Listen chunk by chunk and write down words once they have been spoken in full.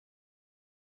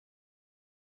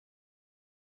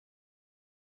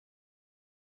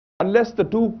unless the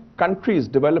two countries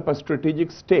develop a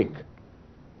strategic stake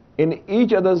in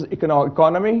each other's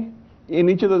economy, in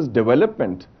each other's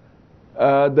development,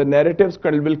 the narratives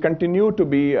will continue to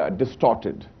be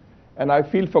distorted. And I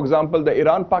feel, for example, the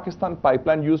Iran-Pakistan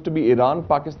pipeline used to be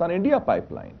Iran-Pakistan-India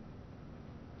pipeline.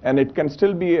 And it can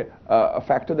still be a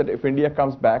factor that if India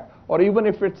comes back, or even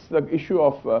if it's the issue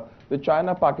of the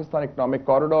China-Pakistan economic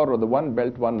corridor or the One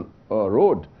Belt, One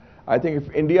Road, I think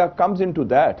if India comes into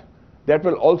that, that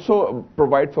will also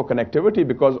provide for connectivity,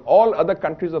 because all other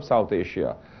countries of South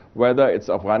Asia, whether it's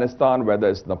Afghanistan, whether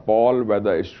it's Nepal,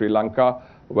 whether it's Sri Lanka,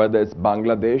 whether it's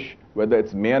Bangladesh, whether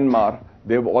it's Myanmar,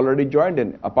 they've already joined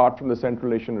in, apart from the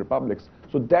Central Asian republics.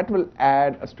 So that will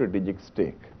add a strategic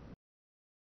stake.